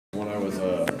When I was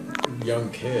a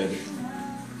young kid,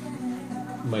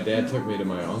 my dad took me to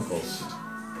my uncle's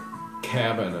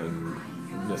cabin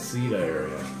in the Cedar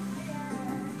area.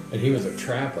 And he was a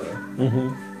trapper.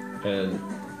 Mm-hmm. And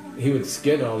he would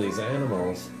skin all these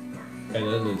animals, and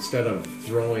then instead of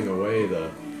throwing away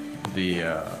the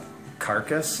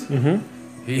carcass, mm-hmm.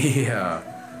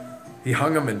 he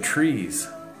hung them in trees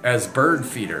as bird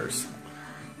feeders.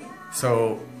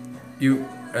 So you,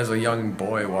 as a young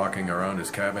boy walking around his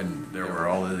cabin, there were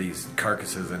all of these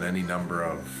carcasses in any number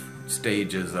of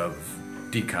stages of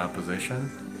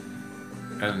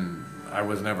decomposition, and I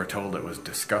was never told it was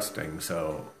disgusting,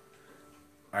 so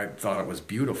I thought it was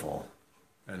beautiful,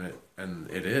 and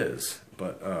it is.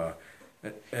 But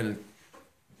and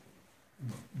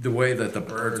the way that the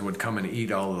birds would come and eat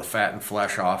all of the fat and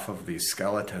flesh off of these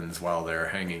skeletons while they're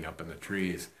hanging up in the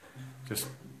trees just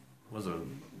was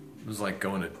like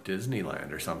going to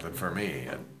Disneyland or something for me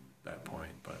at that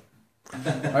point. But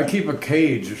I keep a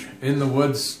cage in the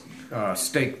woods,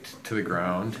 staked to the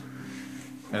ground,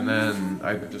 and then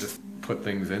I just put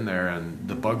things in there, and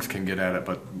the bugs can get at it,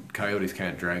 but coyotes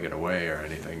can't drag it away or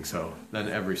anything. So then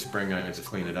every spring I just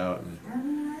clean it out,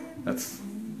 and that's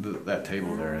that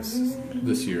table there is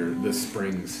this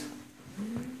spring's,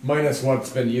 minus what's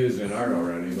been used in art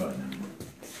already, but.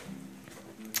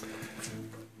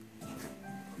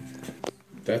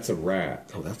 That's a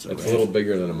rat. Oh, that's a rat. It's rat. a little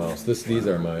bigger than a mouse. These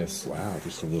are mice. Wow,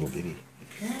 just a little bitty.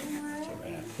 That's a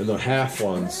rat. And the half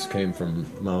ones came from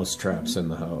mouse traps in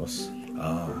the house.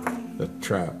 The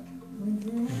trap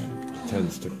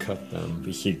tends to cut them.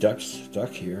 You see duck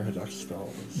here, duck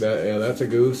skulls. Yeah, that's a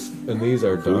goose. And these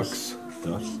are Goose.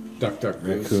 ducks. Duck. Duck,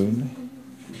 goose. Raccoon.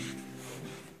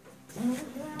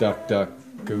 Duck,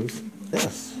 goose.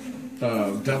 Yes.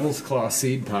 Devil's claw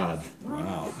seed pod.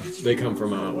 Wow. They come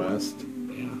from out west.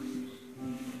 Yeah.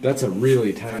 That's a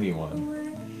really tiny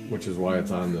one, which is why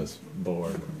it's on this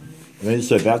board. And then you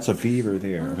said that's a beaver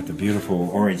there with the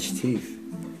beautiful orange teeth.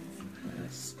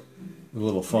 Yes. The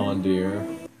little fawn deer.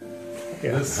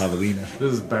 Yeah. Javelina.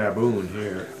 This is baboon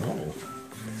here. Oh.